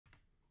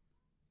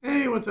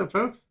Hey, what's up,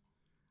 folks?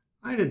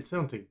 I did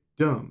something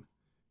dumb,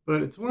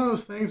 but it's one of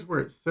those things where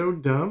it's so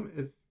dumb,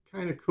 it's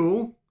kind of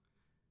cool.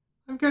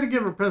 I've got to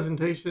give a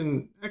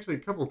presentation, actually a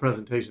couple of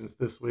presentations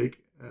this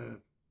week.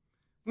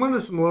 One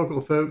to some local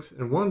folks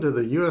and one to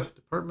the U.S.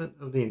 Department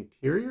of the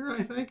Interior,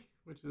 I think,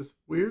 which is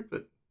weird,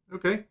 but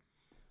okay.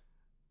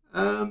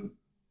 And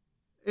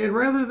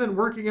rather than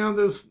working on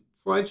those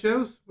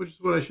slideshows, which is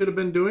what I should have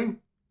been doing,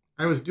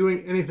 I was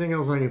doing anything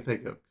else I can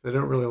think of because I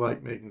don't really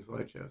like making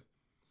slideshows.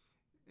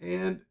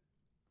 And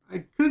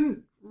I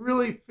couldn't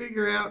really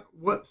figure out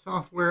what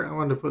software I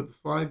wanted to put the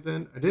slides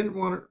in. I didn't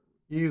want to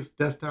use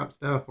desktop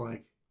stuff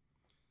like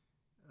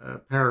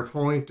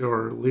PowerPoint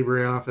or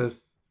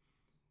LibreOffice.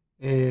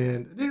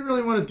 And I didn't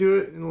really want to do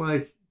it in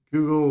like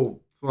Google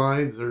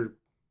Slides or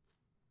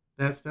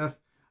that stuff.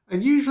 I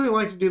usually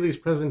like to do these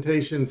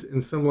presentations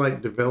in some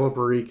like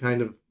developer-y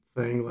kind of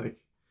thing, like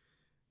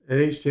an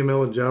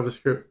HTML and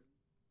JavaScript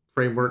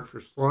framework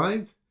for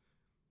slides.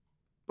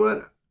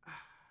 But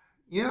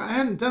yeah, I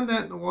hadn't done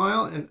that in a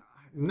while, and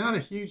I'm not a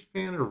huge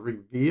fan of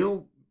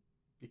Reveal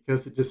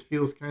because it just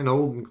feels kind of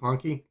old and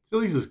clunky.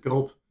 Still uses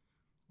Gulp,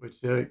 which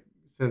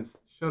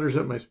shudders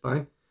up my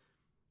spine.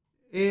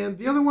 And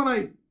the other one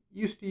I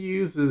used to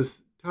use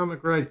is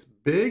Atomic Write's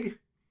Big,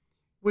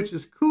 which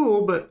is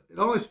cool, but it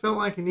always felt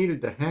like I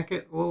needed to hack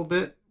it a little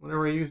bit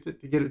whenever I used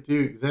it to get it to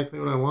do exactly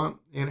what I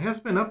want. And it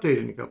hasn't been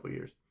updated in a couple of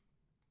years.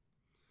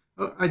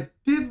 I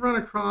did run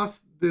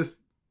across this,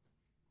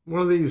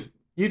 one of these,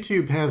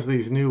 YouTube has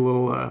these new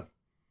little,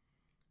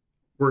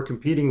 we're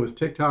competing with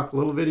TikTok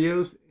little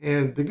videos,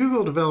 and the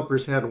Google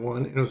developers had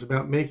one, and it was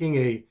about making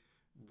a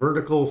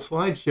vertical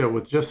slideshow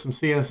with just some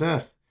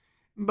CSS.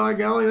 And by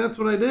golly, that's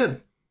what I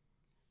did.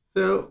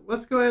 So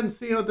let's go ahead and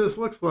see what this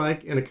looks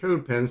like in a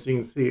code pen so you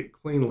can see it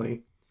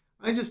cleanly.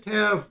 I just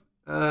have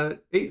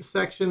 8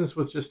 sections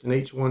with just an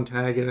H1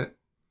 tag in it,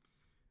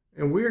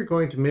 and we're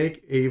going to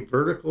make a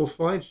vertical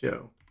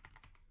slideshow.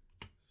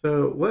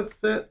 So let's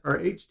set our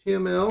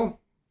HTML.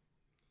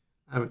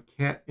 I have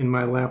a cat in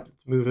my lap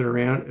that's moving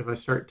around if I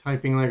start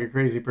typing like a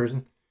crazy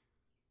person.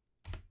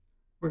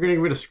 We're going to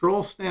give it a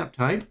scroll snap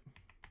type.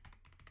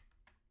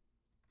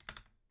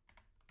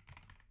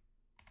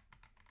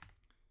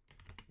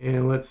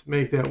 And let's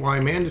make that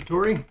Y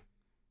mandatory.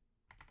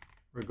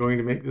 We're going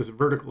to make this a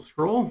vertical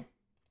scroll.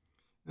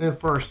 And then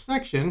for our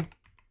section,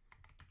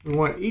 we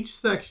want each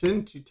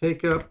section to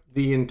take up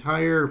the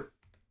entire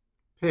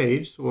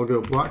page. So we'll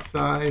go block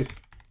size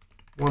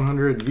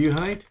 100 view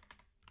height.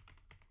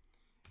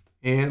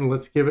 And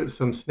let's give it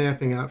some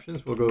snapping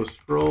options. We'll go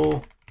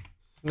scroll,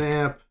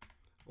 snap,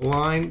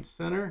 line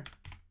center.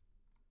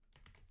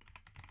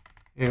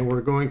 And we're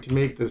going to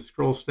make the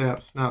scroll,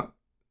 snap, stop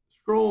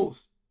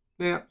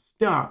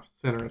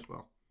center as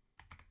well.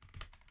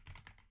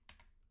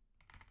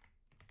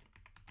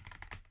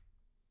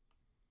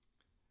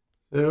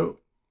 So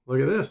look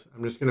at this.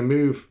 I'm just going to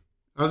move.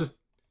 I'll just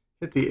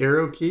hit the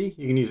arrow key.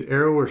 You can use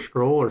arrow or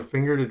scroll or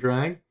finger to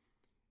drag.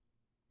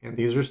 And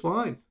these are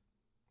slides.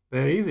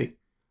 That easy.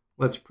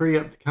 Let's pretty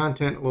up the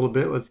content a little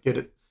bit. Let's get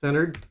it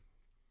centered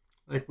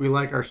like we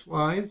like our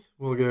slides.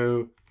 We'll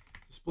go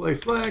display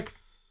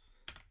flex.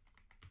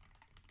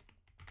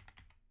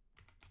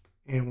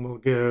 And we'll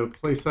go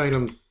place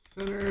items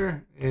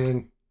center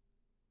and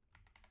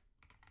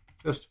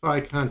justify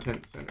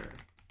content center.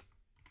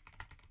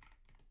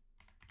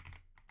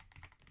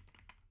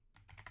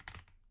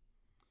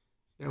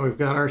 Now we've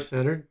got our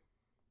centered.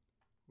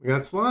 We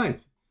got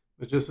slides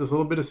with just this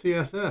little bit of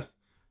CSS.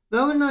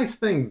 The other nice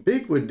thing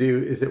Big would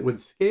do is it would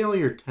scale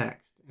your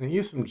text, and it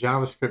used some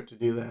JavaScript to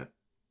do that,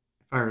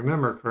 if I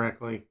remember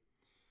correctly.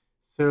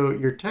 So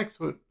your text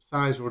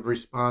size would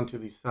respond to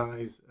the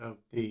size of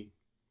the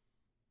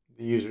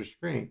user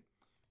screen.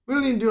 We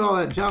don't need to do all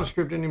that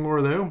JavaScript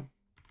anymore, though.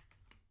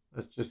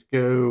 Let's just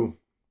go,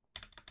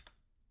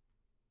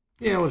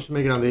 yeah, we'll just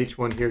make it on the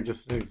H1 here,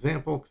 just an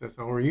example, because that's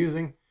all we're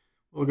using.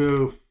 We'll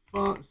go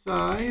font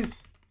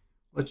size.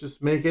 Let's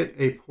just make it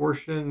a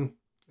portion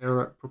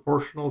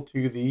proportional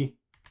to the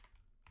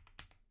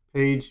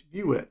page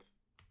view width.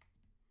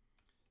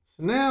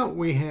 So now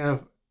we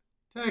have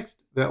text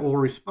that will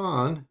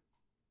respond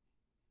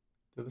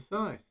to the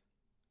size.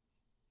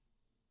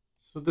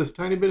 So this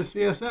tiny bit of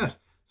CSS.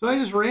 So I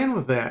just ran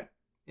with that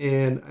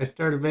and I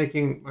started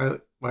making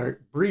my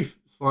brief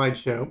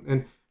slideshow,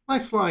 and my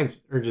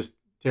slides are just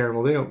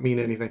terrible. They don't mean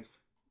anything.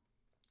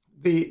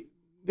 The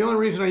only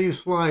reason I use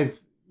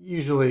slides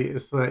usually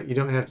is so that you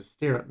don't have to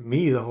stare at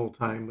me the whole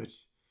time, which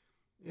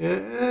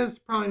it's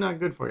probably not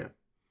good for you.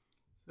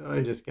 So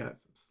I just got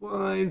some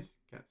slides,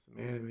 got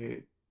some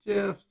animated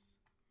GIFs,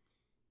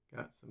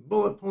 got some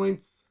bullet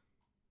points.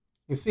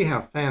 You can see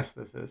how fast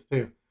this is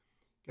too.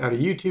 Got a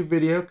YouTube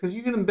video, because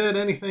you can embed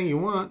anything you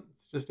want.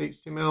 It's just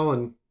HTML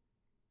and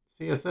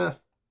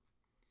CSS.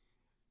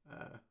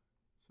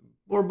 Some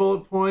more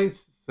bullet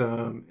points,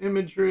 some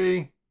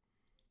imagery,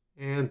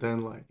 and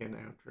then like an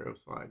outro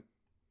slide.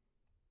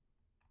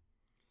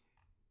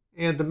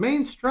 And the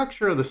main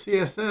structure of the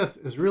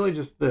CSS is really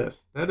just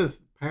this. That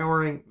is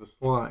powering the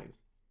slides.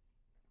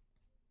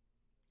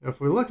 Now,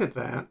 if we look at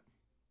that,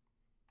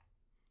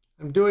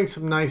 I'm doing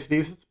some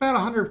niceties. It's about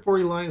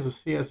 140 lines of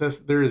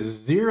CSS. There is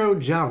 0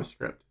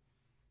 JavaScript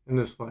in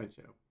this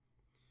slideshow.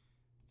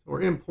 So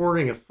we're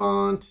importing a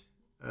font.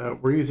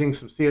 We're using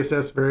some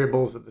CSS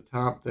variables at the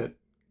top that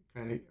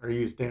kind of are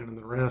used down in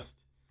the rest.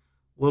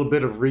 A little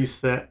bit of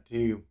reset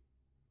to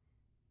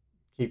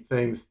keep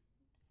things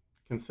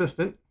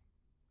consistent.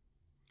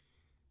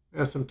 We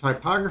have some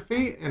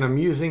typography, and I'm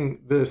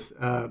using this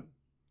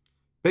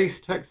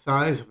base text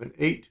size of an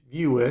 8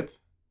 view width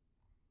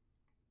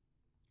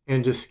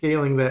and just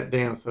scaling that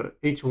down. So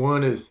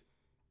H1 is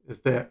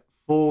that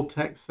full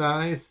text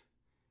size,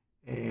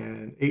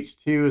 and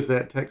H2 is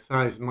that text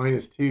size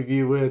 -2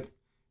 view width,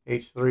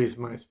 H3 is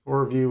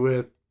 -4 view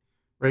width,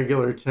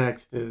 regular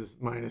text is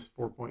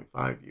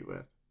 -4.5 view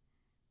width.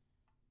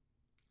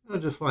 So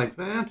just like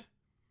that.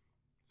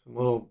 Some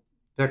little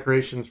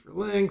decorations for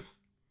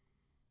links.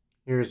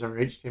 Here's our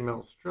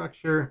HTML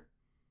structure.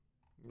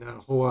 Not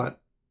a whole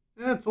lot.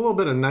 It's a little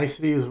bit of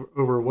niceties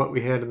over what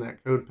we had in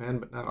that code pen,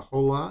 but not a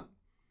whole lot.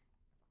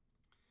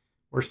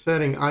 We're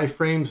setting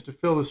iframes to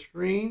fill the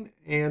screen,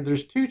 and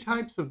there's 2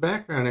 types of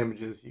background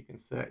images you can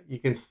set. You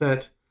can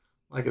set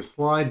like a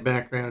slide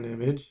background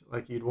image,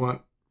 like you'd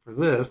want for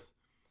this.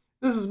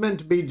 This is meant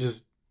to be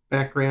just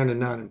background and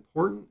not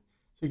important.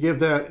 So you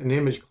give that an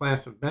image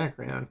class of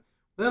background.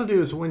 What that'll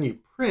do is when you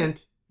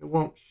print, it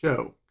won't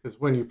show, because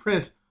when you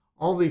print,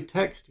 all the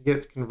text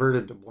gets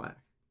converted to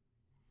black.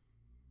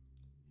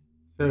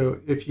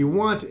 So if you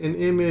want an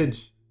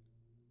image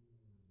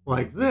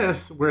like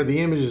this, where the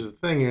image is a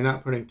thing and you're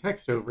not putting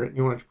text over it, and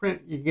you want to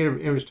print, you can get an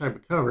image type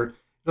of cover.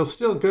 It'll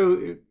still go,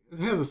 it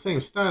has the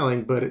same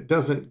styling, but it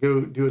doesn't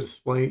go do a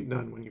display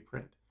none when you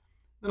print.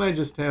 Then I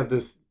just have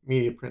this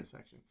media print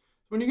section.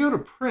 So when you go to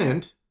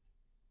print,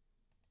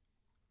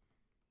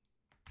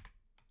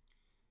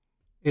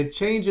 it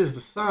changes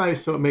the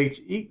size so it makes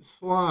each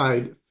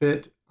slide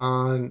fit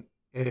on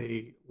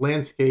a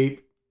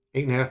landscape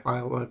 8.5 by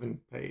 11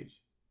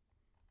 page.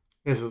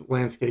 I guess as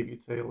landscape you'd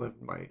say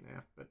 11 by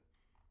 8.5, but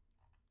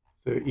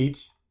so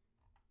each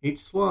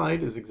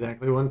slide is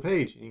exactly 1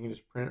 page, and you can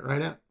just print it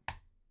right out.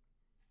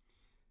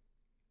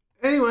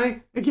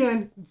 Anyway,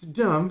 again, it's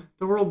dumb.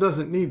 The world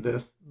doesn't need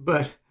this,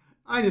 but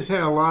I just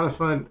had a lot of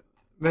fun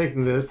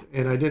making this,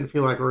 and I didn't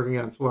feel like working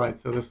on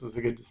slides, so this was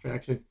a good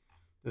distraction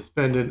to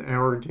spend an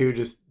hour or two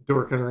just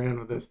dorking around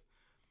with this.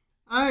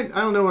 I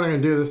don't know what I'm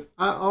going to do with this.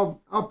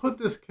 I'll put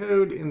this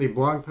code in the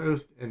blog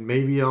post, and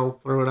maybe I'll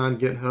throw it on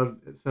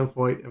GitHub at some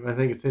point if I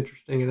think it's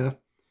interesting enough.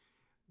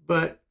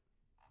 But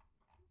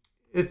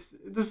this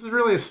is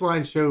really a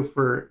slideshow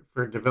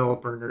for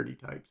developer nerdy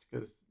types,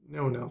 because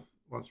no one else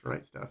wants to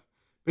write stuff.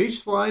 But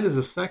each slide is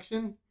a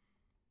section,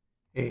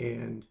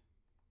 and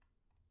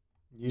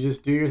you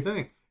just do your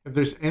thing. If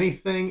there's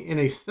anything in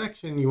a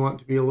section you want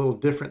to be a little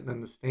different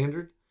than the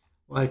standard,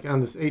 like on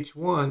this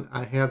H1,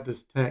 I have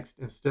this text,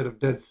 instead of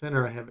dead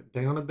center, I have it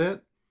down a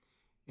bit,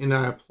 and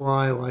I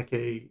apply like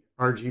a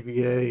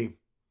RGBA,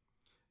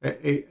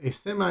 a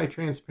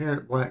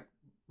semi-transparent black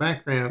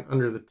background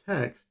under the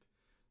text,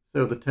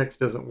 so the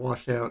text doesn't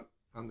wash out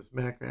on this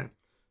background.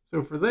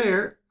 So for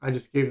there, I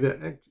just gave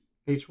that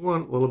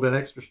H1 a little bit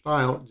extra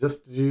style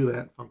just to do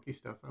that funky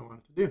stuff I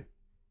wanted to do.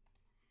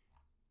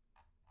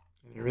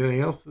 And everything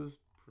else is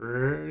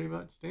pretty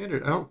much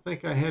standard. I don't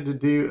think I had to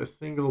do a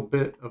single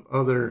bit of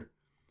other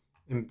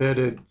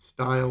embedded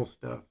style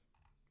stuff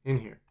in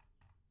here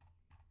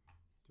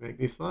to make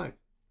these slides.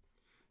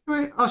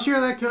 Anyway, I'll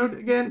share that code.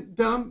 Again,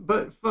 dumb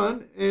but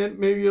fun, and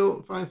maybe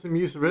you'll find some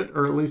use of it,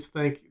 or at least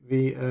think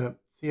the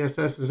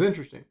CSS is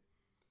interesting.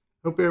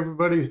 Hope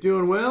everybody's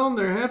doing well and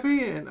they're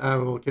happy, and I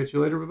will catch you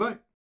later. Bye-bye.